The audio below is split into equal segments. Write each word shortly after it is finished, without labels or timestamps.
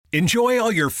Enjoy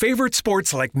all your favorite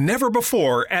sports like never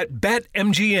before at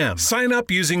BetMGM. Sign up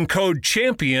using code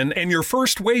CHAMPION and your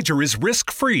first wager is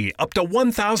risk-free up to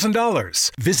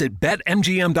 $1,000. Visit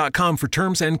BetMGM.com for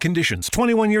terms and conditions.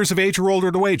 21 years of age or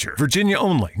older to wager. Virginia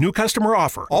only. New customer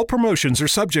offer. All promotions are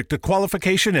subject to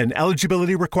qualification and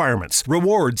eligibility requirements.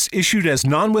 Rewards issued as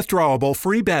non-withdrawable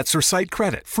free bets or site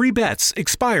credit. Free bets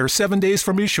expire 7 days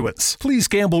from issuance. Please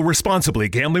gamble responsibly.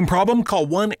 Gambling problem? Call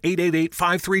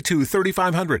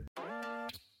 1-888-532-3500.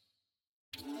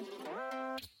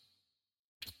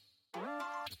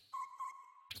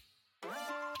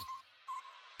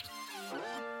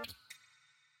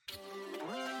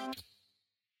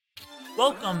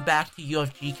 Welcome back to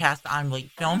UFG Cast. I'm Late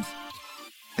Films.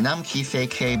 And I'm Keith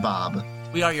A.K. Bob.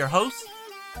 We are your hosts.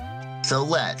 So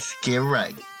let's get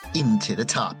right into the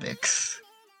topics.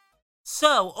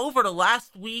 So, over the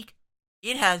last week,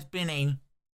 it has been a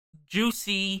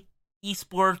juicy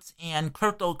esports and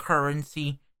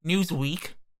cryptocurrency news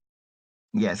week.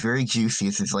 Yeah, it's very juicy.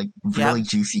 This is like really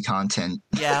juicy content.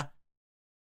 Yeah.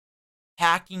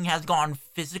 Hacking has gone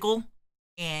physical,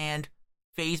 and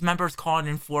FaZe members call it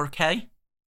in 4K.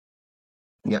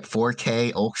 Yep,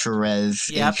 4K, Ultra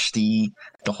Res, HD,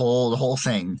 the whole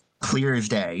thing. Clear as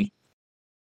day.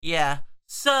 Yeah.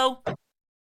 So,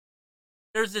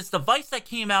 there's this device that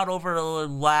came out over the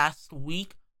last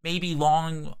week, maybe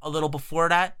a little before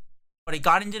that, but it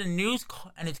got into the news,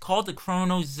 and it's called the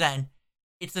Chrono Zen.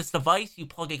 It's this device you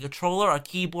plug a controller, a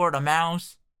keyboard, a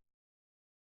mouse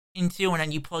into, and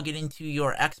then you plug it into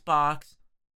your Xbox,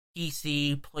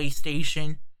 PC,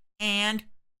 PlayStation, and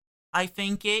I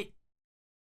think it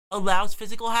allows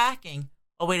physical hacking.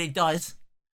 Oh wait, it does.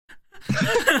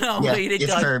 It's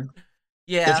confirmed.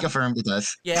 Yeah. It's confirmed it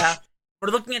does. Yeah. We're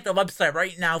looking at the website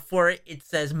right now for it. It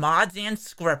says mods and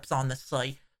scripts on the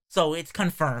site, so it's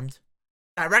confirmed.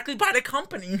 Directly by the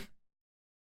company.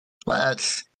 Well,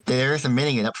 there's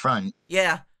admitting it up front.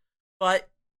 Yeah. But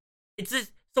it's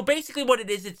this. So basically what it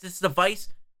is, it's this device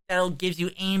that gives you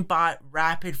aimbot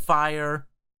rapid fire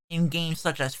in games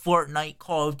such as Fortnite,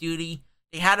 Call of Duty.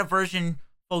 They had a version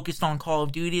focused on Call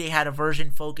of Duty. They had a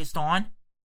version focused on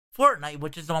Fortnite,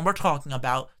 which is the one we're talking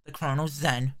about, the Chrono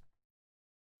Zen.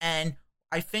 And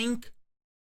I think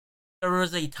there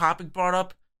was a topic brought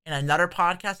up in another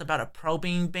podcast about a pro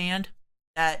being banned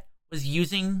that was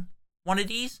using one of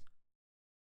these.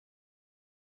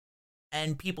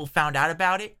 And people found out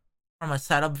about it from a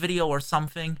setup video or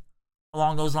something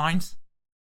along those lines.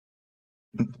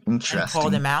 Interesting. And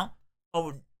called them out.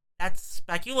 Oh, that's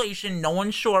speculation. No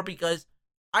one's sure, because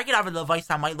I could have a device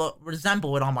that might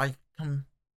resemble it on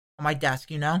my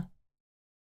desk, you know?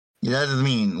 Yeah, that doesn't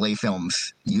mean Late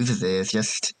Films uses it. It's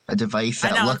just a device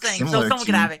that looks similar so someone to...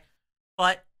 could have it.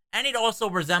 And it also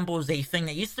resembles a thing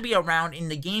that used to be around in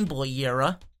the Game Boy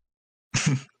era.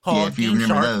 Called if you Game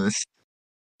remember Shark. those.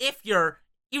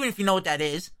 Even if you know what that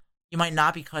is, you might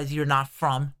not, because you're not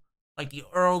from like the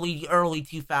early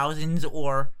 2000s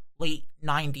or late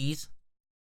 90s.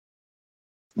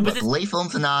 Look, Late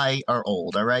Films and I are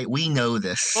old, alright? We know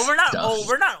this. Well, we're not stuff. old.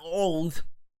 We're not old.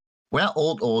 We're not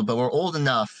old, but we're old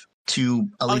enough to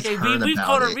at least heard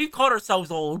about it. We've called ourselves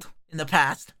old in the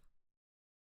past.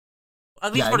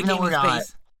 At least for the gaming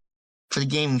space. For the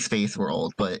gaming space, we're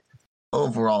old, but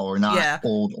overall, we're not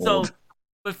old. So,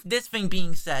 with this thing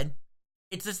being said,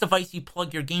 it's this device you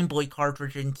plug your Game Boy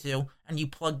cartridge into, and you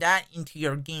plug that into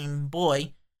your Game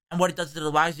Boy, and what it does is it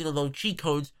allows you to load cheat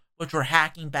codes, which were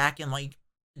hacking back in, like,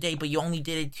 the day, but you only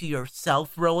did it to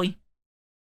yourself, really.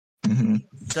 Mm-hmm.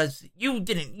 Because you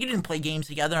didn't play games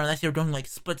together unless you were doing, like,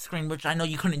 split screen, which I know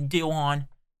you couldn't do on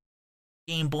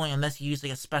Game Boy unless you used,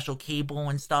 like, a special cable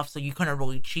and stuff, so you couldn't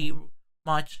really cheat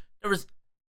much. It was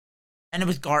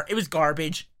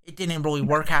garbage. It didn't really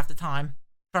work half the time.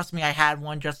 Trust me, I had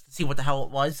one just to see what the hell it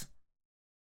was.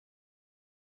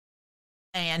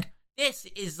 And this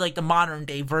is like the modern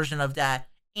day version of that.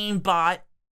 Aimbot,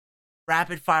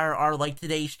 rapid fire are like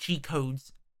today's cheat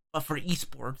codes, but for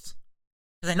esports.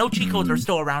 Because I know cheat codes are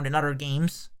still around in other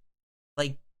games.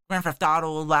 Like Grand Theft Auto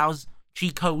allows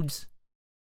cheat codes.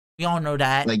 We all know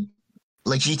that. Like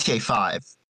GTA 5.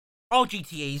 All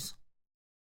GTAs.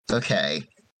 Okay.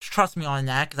 Trust me on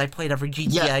that, because I played every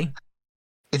GTA. Yeah.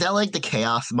 Is that like the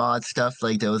Chaos mod stuff?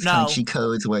 Like those kind of cheat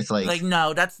codes where it's like...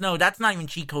 no, that's not even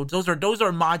cheat codes. Those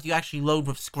are mods you actually load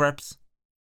with scripts.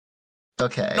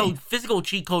 Okay. No, physical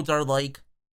cheat codes are like...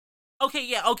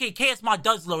 Okay, Chaos mod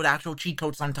does load actual cheat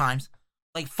codes sometimes.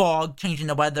 Like fog, changing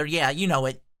the weather. Yeah, you know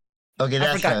it. Okay,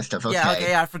 that kind of stuff. Okay. Yeah,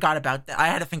 okay, I forgot about that. I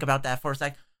had to think about that for a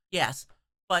sec. Yes.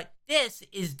 But this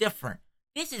is different.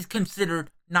 This is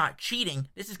considered not cheating.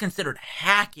 This is considered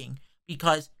hacking.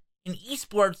 Because in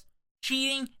esports,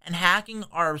 cheating and hacking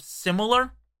are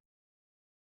similar,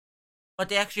 but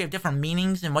they actually have different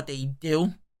meanings in what they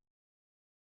do.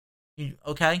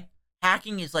 Okay?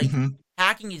 Hacking is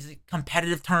hacking is a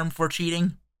competitive term for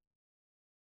cheating.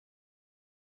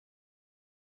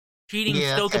 Cheating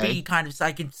still could be kind of,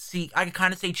 I could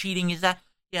kind of say cheating is that,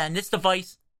 in this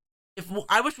device,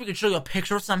 I wish we could show you a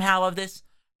picture somehow of this,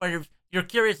 but if you're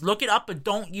curious, look it up, but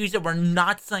don't use it. We're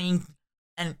not saying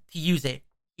to use it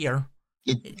here.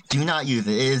 Do not use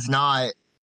it. It is not,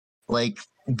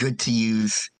 good to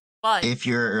use if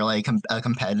you're, a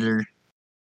competitor.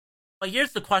 But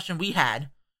here's the question we had.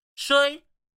 Should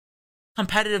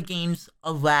competitive games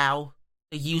allow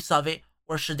the use of it,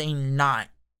 or should they not?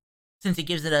 Since it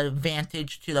gives it an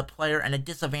advantage to the player and a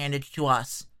disadvantage to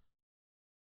us.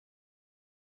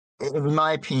 In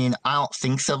my opinion, I don't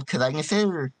think so, because I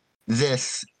consider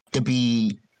this to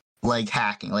be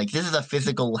hacking. This is a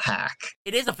physical hack.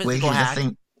 It is a physical hack.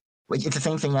 It's the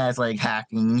same thing as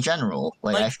hacking in general.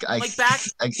 I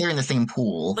consider in the same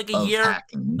pool of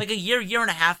hacking. Like a year and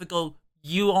a half ago,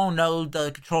 you all know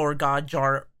the controller god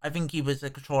I think he was a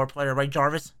controller player, right,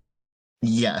 Jarvis?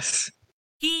 Yes.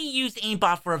 He used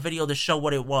aimbot for a video to show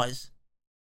what it was.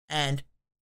 And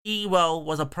he,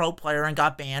 was a pro player and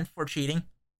got banned for cheating.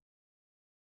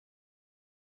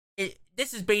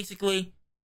 This is basically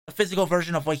a physical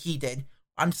version of what he did.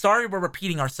 I'm sorry we're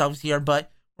repeating ourselves here,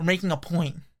 but we're making a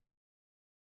point.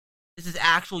 This is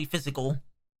actually physical.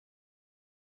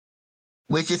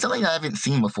 Which is something I haven't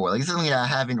seen before. This is something that I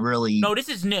haven't really... No, this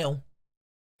is new.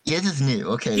 Yeah, this is new.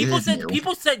 Okay,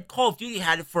 People said Call of Duty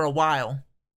had it for a while.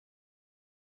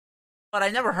 But I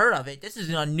never heard of it. This is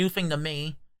a new thing to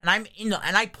me. And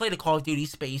I play the Call of Duty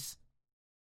space.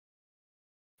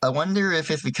 I wonder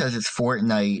if it's because it's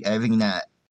Fortnite, everything that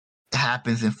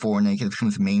happens in Fortnite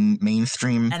becomes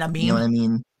mainstream. And a meme. You know what I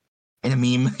mean? And a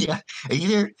meme, yeah. It's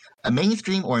either a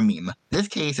mainstream or a meme. This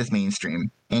case is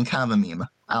mainstream and kind of a meme.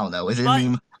 I don't know. Is it a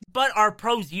meme? But are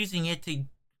pros using it in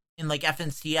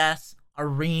FNCS,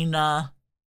 Arena,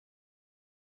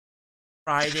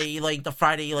 Friday, the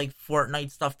Friday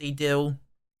Fortnite stuff they do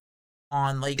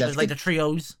on the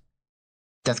trios?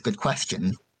 That's a good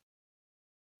question.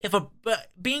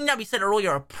 Being that we said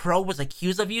earlier, a pro was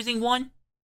accused of using one,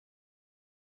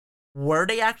 were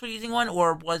they actually using one,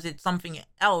 or was it something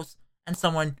else and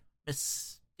someone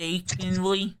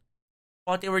mistakenly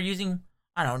thought they were using?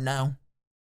 I don't know.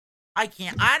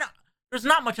 There's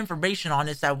not much information on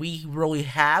this that we really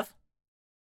have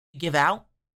to give out.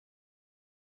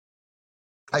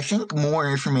 I think more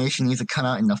information needs to come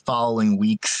out in the following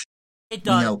weeks. It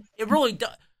does. It really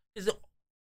does.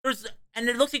 And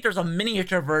it looks like there's a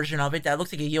miniature version of it that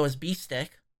looks like a USB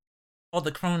stick called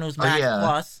the Chronos Max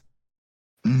Plus.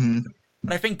 Mm-hmm.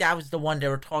 But I think that was the one they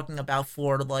were talking about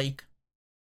for,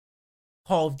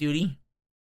 Call of Duty.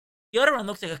 The other one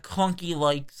looks like a clunky,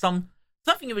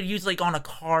 something you would use, on a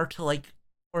car to,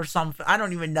 or something. I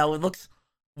don't even know. It looks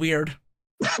weird.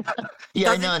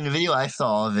 Yeah, I know. In the video I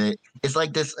saw of it, it's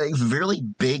this really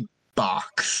big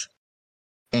box.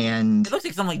 And it looks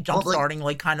like some, jump starting,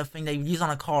 kind of thing they use on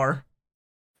a car.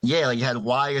 Yeah, you had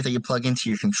wires that you plug into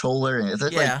your controller, and it's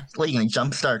you gonna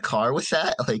jumpstart a car with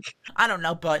that? I don't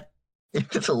know, but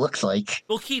that's what it looks like.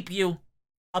 We'll keep you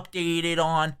updated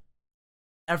on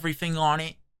everything on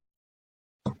it.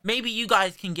 Maybe you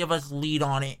guys can give us a lead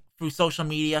on it through social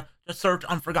media. Just search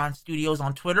Unforgotten Studios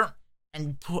on Twitter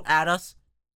and add us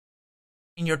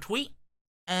in your tweet,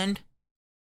 and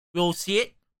we'll see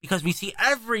it because we see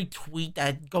every tweet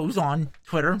that goes on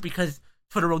Twitter because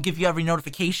Twitter will give you every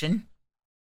notification.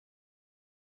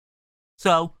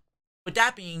 So, with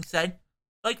that being said,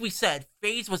 like we said,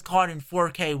 FaZe was caught in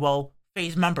 4K. Well,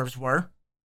 FaZe members were.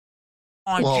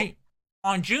 On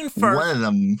June 1st... One of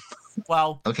them...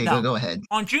 Well, okay, no. go ahead.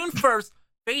 On June 1st,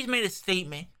 FaZe made a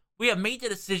statement. We have made the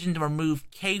decision to remove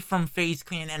K from FaZe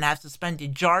Clan and have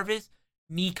suspended Jarvis,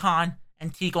 Nikon,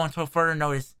 and Tico until further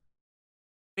notice.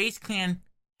 FaZe Clan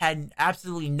had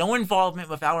absolutely no involvement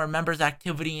with our members'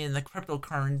 activity in the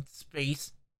cryptocurrency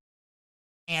space,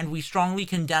 and we strongly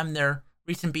condemn their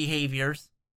recent behaviors.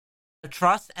 The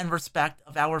trust and respect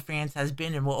of our fans has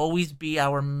been and will always be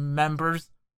our members,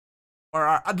 or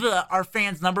our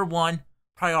fans' number one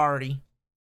priority.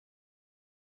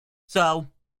 So,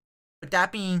 with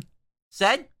that being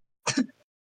said,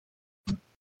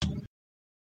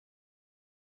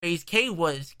 FaZe K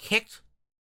was kicked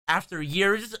after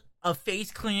years of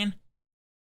FaZe Clan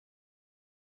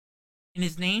in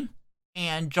his name,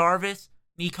 and Jarvis,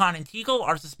 Nikon, and Tico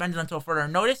are suspended until further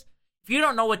notice. If you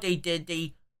don't know what they did,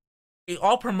 they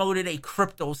all promoted a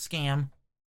crypto scam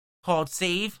called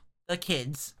Save the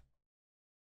Kids.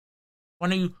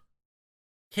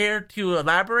 Care to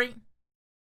elaborate?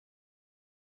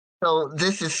 So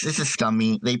this is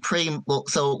scummy. They pretty well.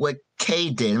 So what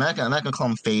K did, I'm not gonna call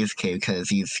him FaZe K because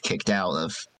he's kicked out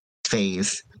of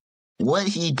FaZe. What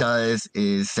he does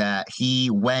is that he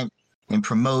went and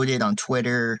promoted on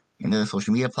Twitter and other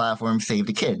social media platforms, Save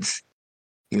the Kids.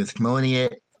 He was promoting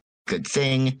it. Good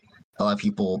thing. A lot of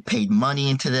people paid money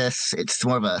into this. It's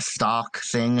more of a stock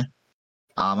thing.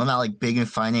 I'm not like big in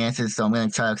finances, so I'm gonna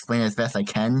try to explain it as best I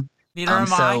can. Neither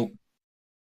am I.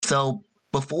 So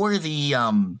before the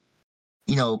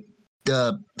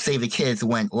the Save the Kids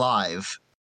went live,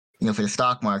 for the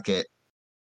stock market,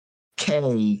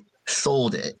 K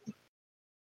sold it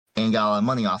and got a lot of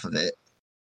money off of it.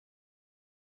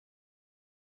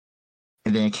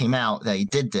 And then it came out that he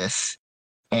did this,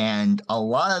 and a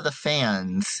lot of the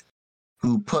fans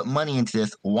who put money into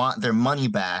this want their money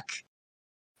back,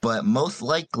 but most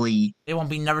likely they will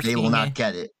not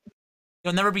get it.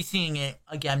 You'll never be seeing it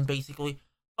again, basically.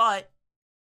 But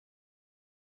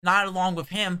not along with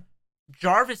him,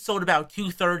 Jarvis sold about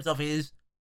 2/3 of his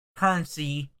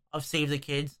currency of Save the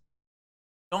Kids.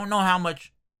 Don't know how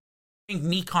much. I think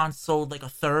Nikon sold like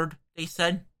 1/3, they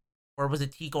said. Or was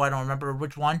it Tico? I don't remember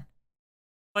which one.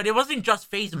 But it wasn't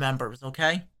just FaZe members,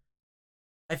 okay?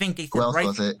 I think they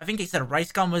said I think they said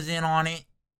Rice Gun was in on it.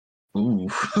 Ooh.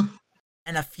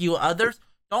 And a few others.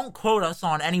 Don't quote us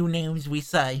on any names we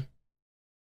say.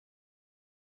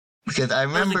 Because I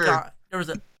remember there was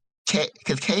a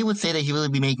because Kay would say that he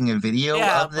would be making a video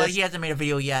of this. But he hasn't made a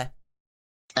video yet.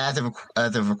 As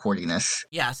of recording this.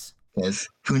 Yes. Because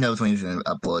who knows when he's going to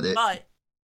upload it. But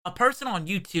a person on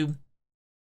YouTube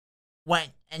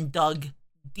went and dug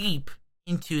deep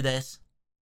into this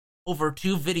over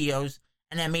 2 videos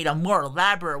and then made a more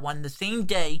elaborate one the same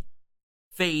day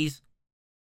FaZe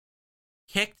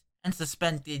kicked and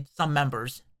suspended some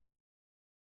members.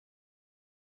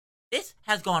 This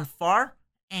has gone far,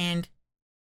 and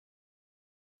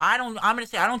I'm going to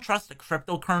say I don't trust the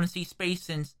cryptocurrency space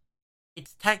since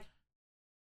it's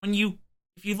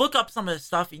if you look up some of the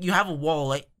stuff, you have a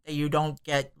wallet that you don't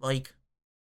get, like,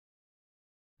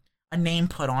 a name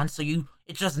put on, so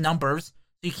it's just numbers, so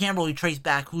you can't really trace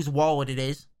back whose wallet it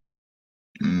is.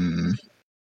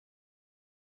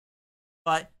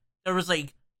 But there was,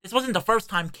 this wasn't the first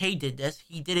time K did this.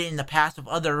 He did it in the past with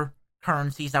other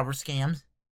currencies that were scams.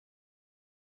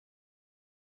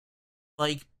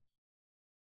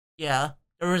 There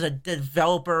was a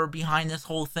developer behind this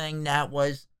whole thing that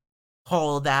was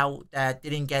called out that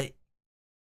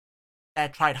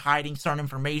tried hiding certain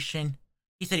information.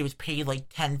 He said he was paid like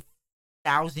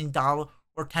 $10,000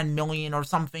 or $10 million or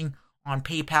something on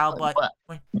PayPal.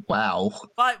 Wow.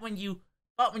 But when you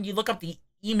look up the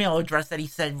email address that he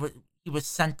said he was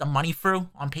sent the money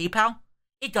through on PayPal,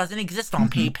 it doesn't exist on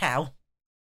PayPal.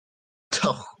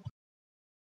 Oh.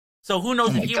 So who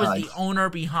knows if he was the owner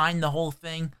behind the whole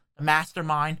thing, the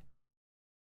mastermind.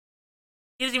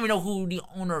 He doesn't even know who the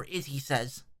owner is, he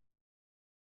says.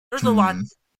 There's a lot.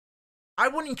 I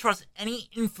wouldn't trust any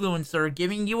influencer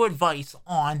giving you advice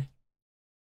on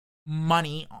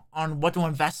money, on what to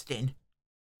invest in,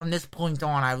 from this point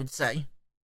on, I would say,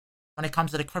 when it comes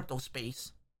to the crypto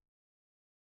space.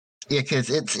 Yeah,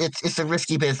 because it's a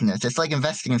risky business. It's like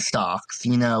investing in stocks,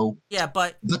 Yeah,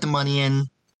 but put the money in,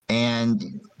 and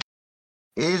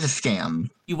it is a scam.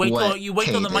 You wait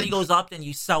till the money goes up, then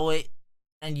you sell it,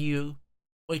 and you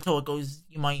wait till it goes.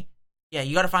 You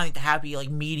got to find the happy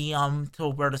medium to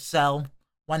where to sell.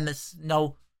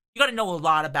 You got to know a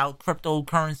lot about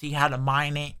cryptocurrency, how to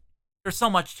mine it. There's so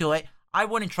much to it. I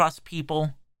wouldn't trust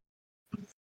people.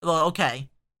 Okay,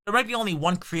 there might be only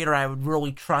one creator I would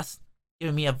really trust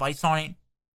giving me advice on it.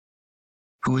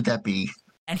 Who would that be?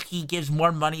 And he gives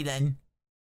more money than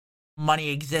money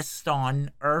exists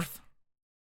on Earth.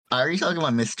 Are you talking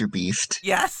about Mr. Beast?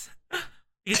 Yes.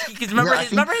 Because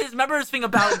remember his thing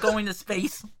about going to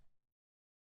space?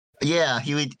 Yeah,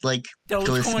 he would go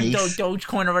to space.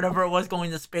 Dogecoin or whatever it was,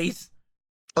 going to space.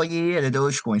 Oh yeah, the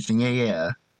Dogecoin thing.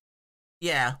 Yeah.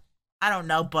 Yeah, I don't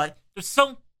know, but there's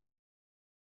so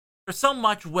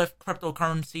much with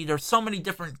cryptocurrency. There's so many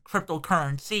different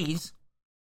cryptocurrencies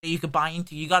that you could buy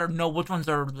into. You gotta know which ones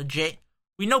are legit.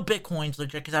 We know Bitcoin's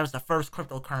legit because that was the first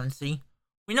cryptocurrency.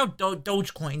 We know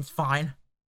Dogecoin's fine,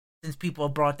 since people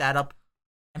have brought that up,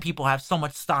 and people have so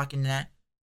much stock in that.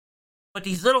 But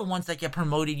these little ones that get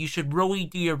promoted, you should really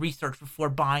do your research before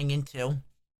buying into.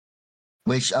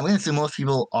 Which I'm going to assume most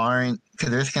people aren't, because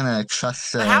they're just going to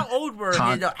trust how old were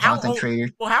content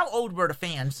creators. Well, how old were the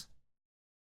fans?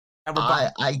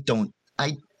 I don't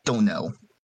know.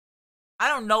 I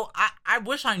don't know. I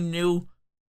wish I knew,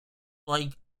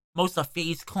 most of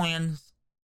FaZe Clan's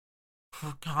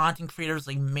content creators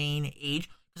like main age?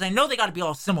 Because I know they got to be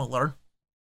all similar.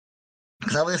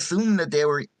 Because I would assume that they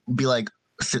would be like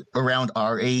around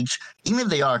our age, even if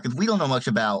they are, because we don't know much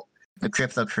about the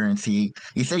cryptocurrency.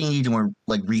 You said you need more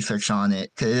like research on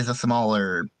it because it is a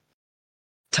smaller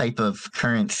type of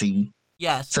currency.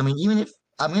 Yes. So I mean, even if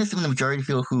I'm going to assume the majority of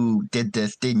people who did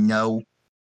this didn't know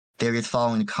they were just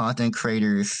following the content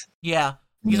creators. Yeah.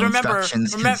 Because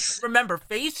Cause... remember,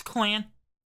 FaZe Clan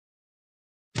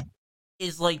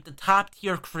is like the top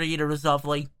tier creators of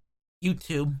like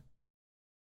YouTube.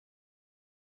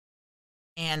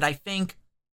 And I think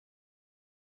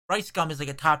RiceGum is like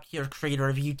a top tier creator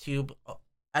of YouTube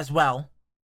as well.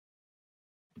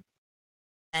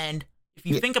 And if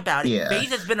you think about it, FaZe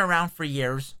has been around for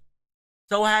years.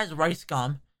 So has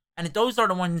RiceGum. And if those are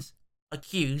the ones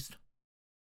accused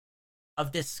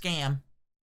of this scam,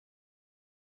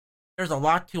 there's a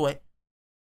lot to it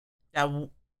that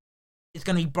is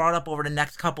going to be brought up over the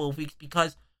next couple of weeks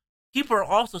because people are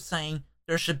also saying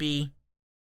there should be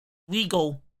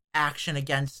legal action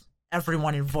against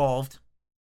everyone involved.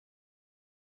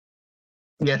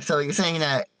 Yeah, so you're saying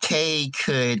that K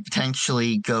could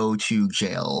potentially go to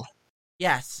jail.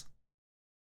 Yes.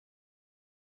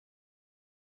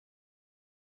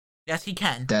 Yes, he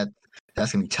can.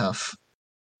 That's gonna be tough.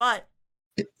 But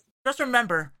just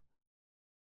remember,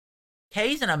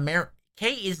 K is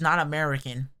not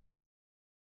American.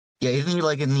 Yeah, isn't he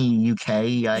like in the UK?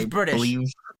 I British. believe.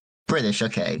 British,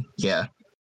 okay, yeah.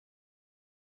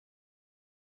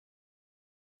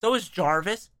 So is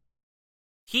Jarvis.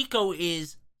 Hiko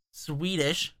is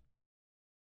Swedish.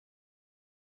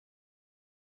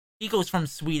 Hiko's from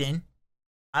Sweden.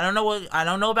 I don't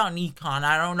know about Nikon.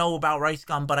 I don't know about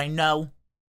RiceGum, but I know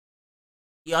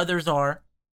the others are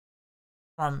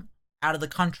from out of the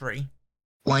country.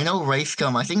 Well, I know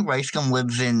RiceGum. I think RiceGum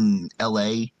lives in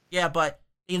LA. Yeah, but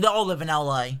they all live in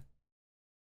LA.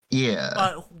 Yeah.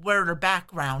 But where are their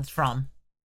backgrounds from?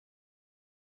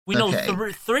 We know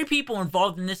three people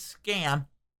involved in this scam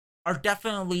are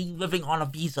definitely living on a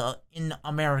visa in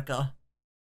America.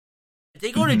 If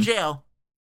they go to jail,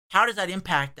 how does that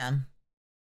impact them?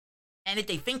 And if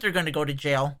they think they're going to go to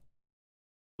jail,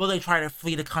 will they try to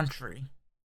flee the country?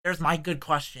 There's my good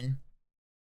question.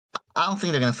 I don't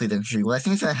think they're going to flee the country. What I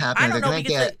think is going to happen is they're going to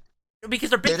get... Because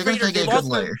they're big creators, they lost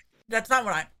lawyer. That's not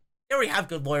what they already have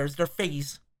good lawyers. They're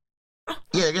FaZe.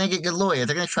 Yeah, they're gonna get good lawyers.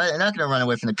 They're gonna try. They're not gonna run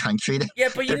away from the country. Yeah,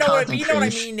 but you know what I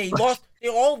mean. They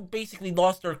all basically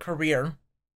lost their career.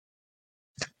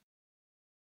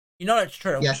 You know that's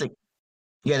true.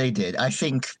 Yeah, they did. I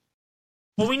think.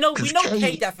 Well, we know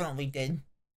K definitely did.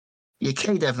 Yeah,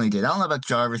 K definitely did. I don't know about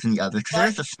Jarvis and the others because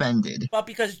they're suspended. But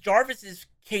because Jarvis is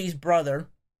K's brother,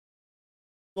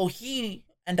 will he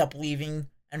end up leaving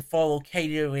and follow K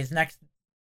to his next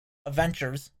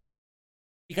adventures?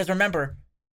 Because remember,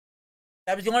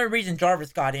 that was the only reason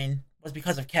Jarvis got in was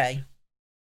because of K.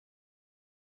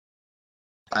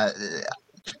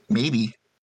 Maybe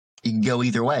it can go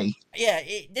either way. Yeah,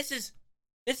 this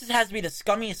has to be the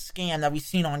scummiest scam that we've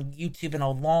seen on YouTube in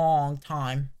a long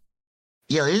time.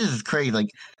 Yeah, this is crazy. Like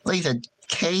you said,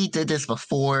 K did this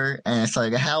before, and it's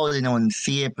like, how did no one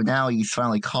see it? But now he's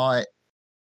finally caught,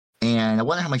 and I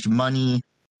wonder how much money.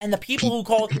 And the people who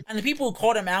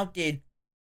called him out did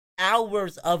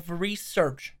hours of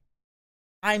research.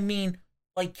 I mean,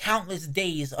 like countless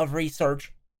days of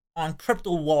research on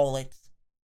crypto wallets,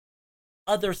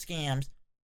 other scams,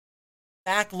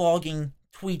 backlogging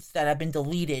tweets that have been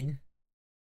deleted.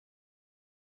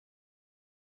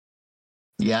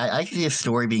 Yeah, I can see a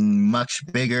story being much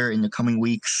bigger in the coming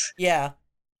weeks. Yeah,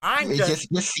 it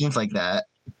just seems like that.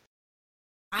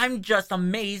 I'm just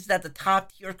amazed that the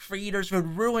top tier creators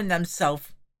would ruin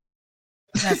themselves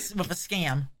with a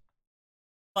scam.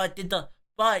 But did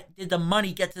the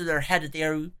money get to their head? They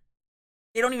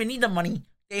don't even need the money.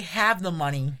 They have the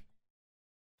money.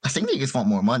 I think they just want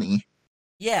more money.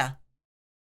 Yeah.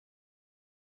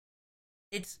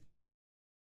 This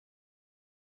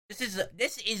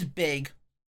is big.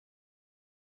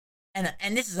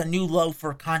 And this is a new low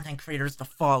for content creators to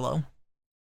follow.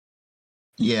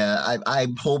 Yeah, I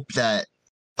hope that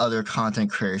other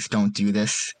content creators don't do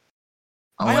this.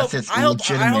 Unless it's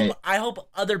legitimate. I hope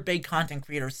other big content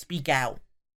creators speak out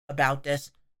about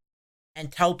this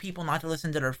and tell people not to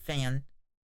listen to their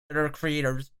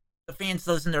creators. The fans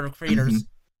listen to their creators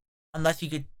unless you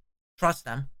could trust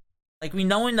them. Like we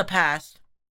know in the past,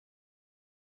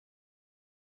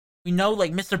 we know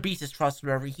like Mr. Beast is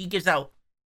trustworthy. He gives out,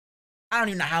 I don't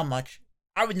even know how much.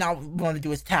 I would not want to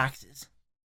do his taxes.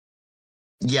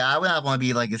 Yeah, I would not want to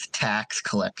be like his tax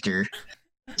collector.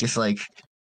 Just like,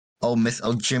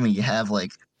 oh Jimmy, you have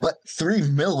like What, 3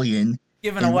 million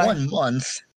given in away. 1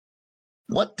 month?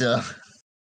 What the?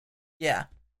 Yeah,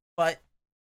 but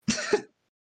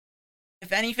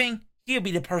if anything, he would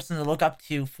be the person to look up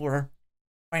to for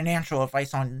financial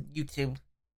advice on YouTube.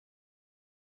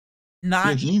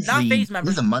 Not FaZe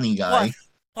members. He's a money guy.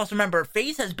 Plus, remember,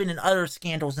 FaZe has been in other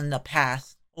scandals in the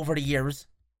past over the years.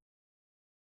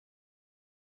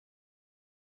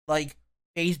 Like,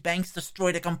 FaZe Banks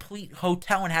destroyed a complete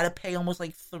hotel and had to pay almost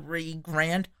like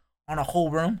 $3,000 on a whole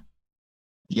room.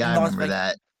 Yeah, I remember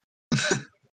that.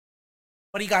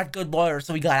 But he got good lawyers,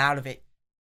 so he got out of it.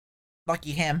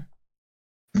 Lucky him.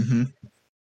 Mm-hmm.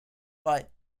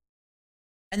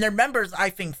 And their members, I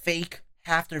think, fake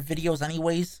half their videos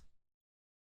anyways.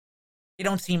 They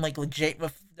don't seem like legit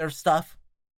with their stuff.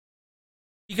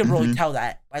 You can really tell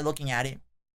that by looking at it.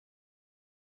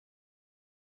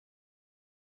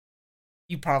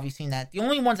 You've probably seen that. The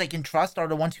only ones I can trust are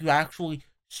the ones who actually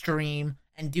stream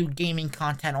and do gaming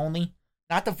content only.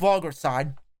 Not the vlogger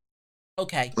side.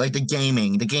 Okay. Like the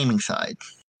gaming side.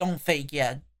 Don't fake,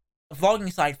 yeah. The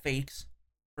vlogging side fakes.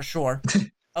 For sure.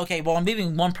 Okay, well, I'm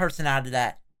leaving one person out of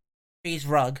that. FaZe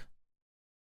Rug.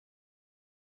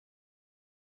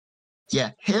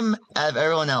 Yeah, him out of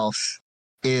everyone else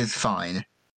is fine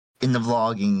in the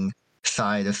vlogging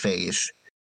side of FaZe.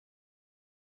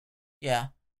 Yeah.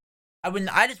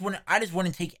 I just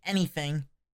wouldn't take anything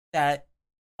that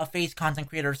a FaZe content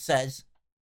creator says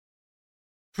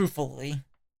truthfully.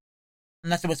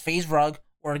 Unless it was FaZe Rug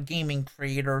or a gaming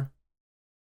creator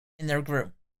in their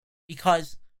group.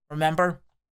 Because, remember,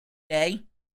 they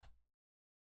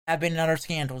have been in other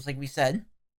scandals, like we said.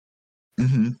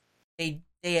 Mm-hmm. They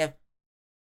have...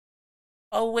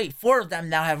 Oh, wait, 4 of them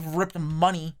now have ripped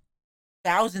money,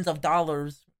 thousands of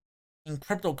dollars in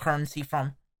cryptocurrency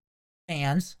from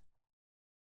fans.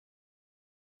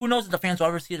 Who knows if the fans will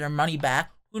ever see their money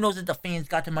back? Who knows if the fans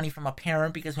got the money from a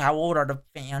parent, because how old are the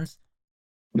fans?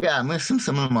 Yeah, I'm assuming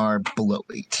some of them are below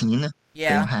 18. Yeah.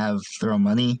 They don't have their own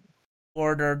money.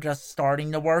 Or they're just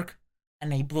starting to work,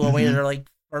 and they blew away their,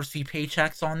 first few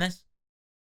paychecks on this.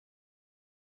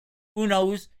 Who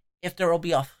knows if there will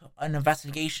be an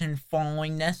investigation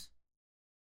following this.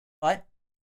 But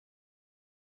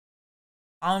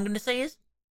all I'm going to say is,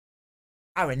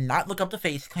 I would not look up the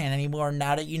FaZe Clan anymore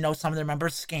now that you know some of their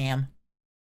members scam.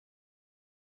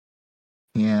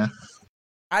 Yeah.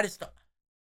 And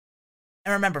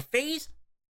remember, FaZe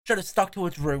should have stuck to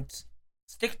its roots.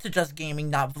 Stick to just gaming,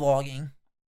 not vlogging.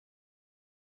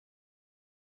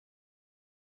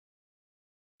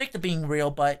 Stick to being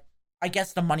real, but I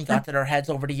guess the money got to their heads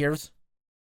over the years.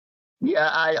 Yeah,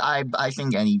 I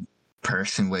think any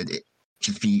person would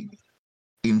just be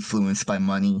influenced by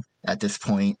money at this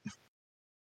point.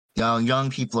 Young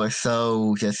people are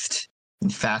so just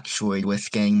infatuated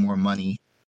with getting more money.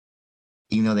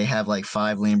 Even though they have like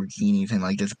 5 Lamborghinis and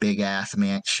like this big ass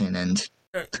mansion and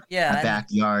a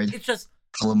backyard it's just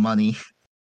full of money.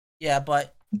 Yeah,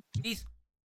 but these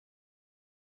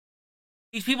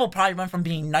people probably went from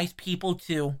being nice people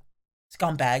to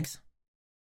scumbags.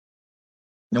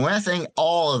 No, we're not saying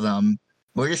all of them.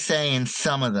 We're just saying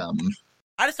some of them.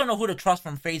 I just don't know who to trust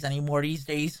from FaZe anymore these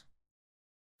days.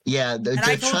 Yeah, the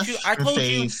trust from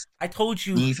FaZe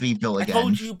needs to be built again. I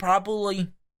told you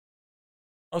probably...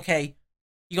 Okay,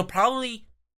 you could probably...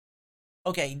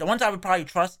 Okay, the ones I would probably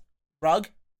trust, Rug,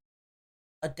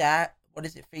 Adapt, what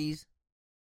is it, FaZe?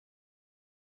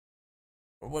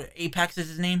 Or what, Apex is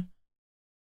his name?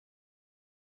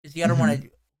 Is the other one...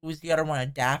 Who's the other one?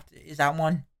 Adapt? Is that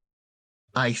one?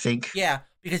 I think. Yeah,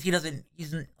 because he's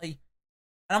like...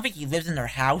 I don't think he lives in their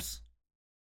house.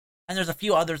 And there's a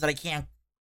few others that I can't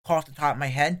call off the top of my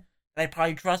head that I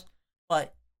probably trust.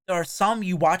 But there are some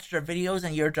you watch their videos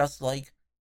and you're just like,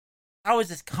 how is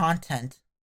this content?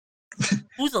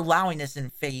 Who's allowing this in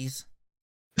FaZe?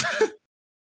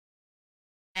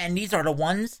 And these are the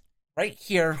ones right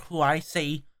here who I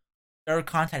say their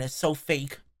content is so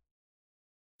fake.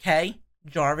 K,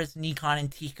 Jarvis, Nikon,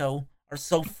 and Tico are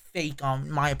so fake,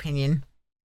 in my opinion.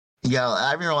 Yeah,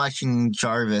 I've been watching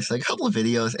Jarvis, like a couple of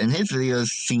videos, and his videos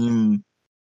seem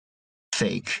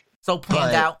fake. So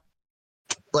planned out.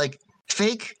 Like,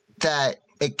 fake that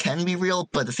it can be real,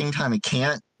 but at the same time it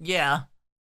can't. Yeah.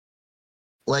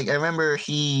 Like, I remember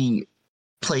he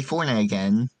played Fortnite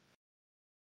again,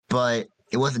 but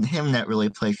it wasn't him that really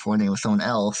played Fortnite, it was someone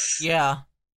else. Yeah.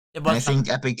 And I think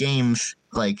Epic Games,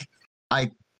 like,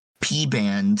 IP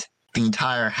banned the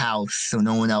entire house so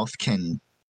no one else can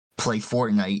play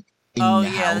Fortnite in the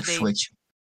house, which...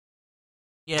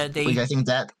 Yeah, they... Like, I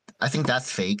think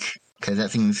that's fake, because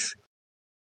that seems,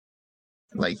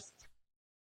 like,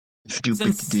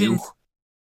 stupid to do.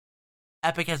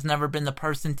 Epic has never been the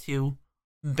person to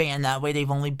ban that way. They've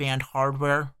only banned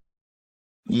hardware.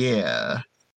 Yeah.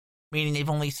 Meaning they've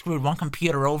only screwed one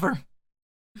computer over.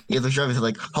 Yeah, the drivers are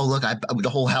like, oh look, the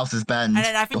whole house is banned.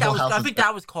 And I think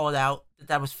that was called out.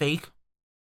 That was fake.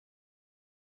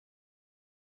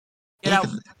 Yeah,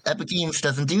 Epic Games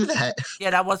doesn't do that.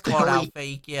 Yeah, that was called out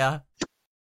fake, yeah.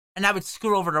 And that would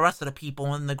screw over the rest of the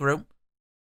people in the group.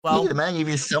 Well, yeah, man, if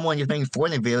you're someone you're making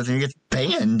Fortnite videos and you get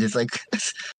banned, it's like,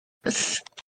 it's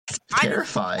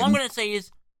terrifying. All I'm going to say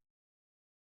is,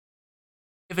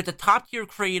 if it's a top-tier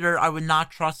creator, I would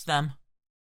not trust them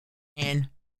in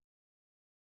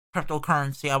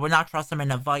cryptocurrency. I would not trust them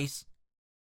in advice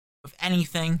with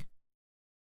anything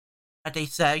that they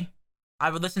say.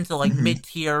 I would listen to, like,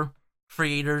 mid-tier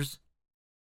creators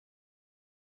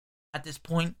at this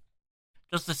point,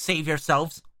 just to save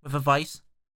yourselves with advice.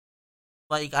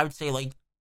 Like, I would say, like,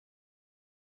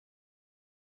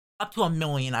 up to 1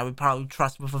 million I would probably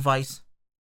trust with advice.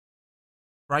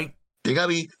 Right? They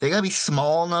gotta be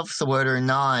small enough so where they're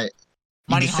not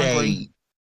money hungry.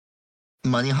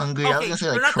 Money hungry. Okay, I was gonna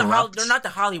say like corrupt. They're not the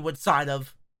Hollywood side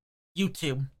of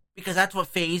YouTube, because that's what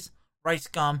FaZe, Rice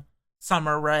Gum,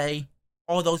 Summer Rae,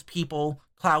 all those people,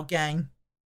 Cloud Gang,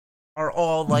 are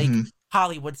all like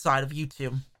Hollywood side of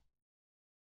YouTube.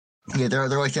 Yeah, they're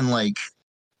like in like,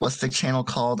 what's the channel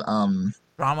called? Drama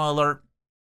Alert.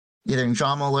 Yeah, they're in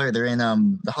Drama Alert. They're in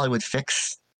the Hollywood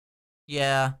Fix.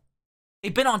 Yeah.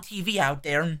 They've been on TV out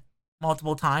there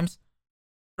multiple times.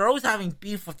 They're always having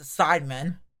beef with the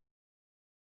Sidemen.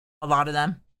 A lot of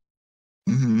them.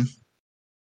 Mm-hmm.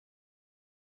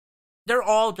 They're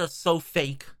all just so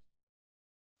fake.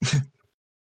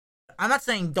 I'm not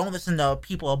saying don't listen to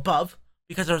people above,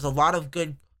 because there's a lot of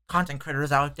good content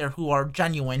creators out there who are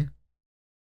genuine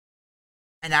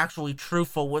and actually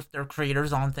truthful with their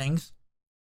creators on things.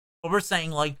 But we're saying,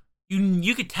 like,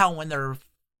 you could tell when they're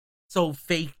so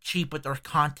fake cheap with their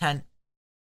content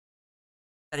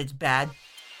that it's bad.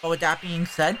 But with that being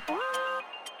said,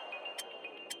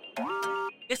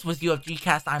 this was UFG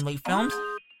Cast. I'm Late Films.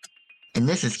 And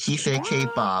this is Keith A.K.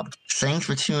 Bob. Thanks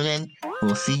for tuning in.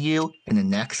 We'll see you in the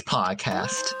next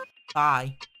podcast.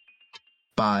 Bye.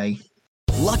 Bye.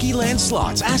 Lucky Land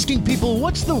Slots, asking people,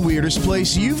 what's the weirdest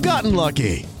place you've gotten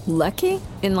lucky? Lucky?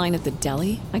 In line at the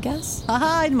deli, I guess?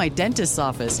 Aha, in my dentist's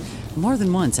office. More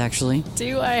than once, actually.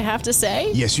 Do I have to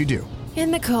say? Yes, you do.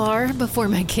 In the car before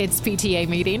my kids' PTA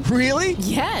meeting. Really?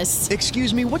 Yes.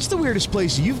 Excuse me, what's the weirdest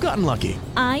place you've gotten lucky?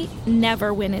 I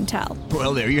never win and tell.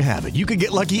 Well, there you have it. You can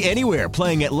get lucky anywhere,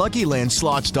 playing at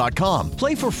LuckyLandSlots.com.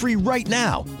 Play for free right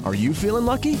now. Are you feeling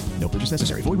lucky? No purchase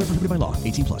necessary. Void where prohibited by law.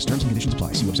 18+. Terms and conditions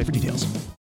apply. See website for details.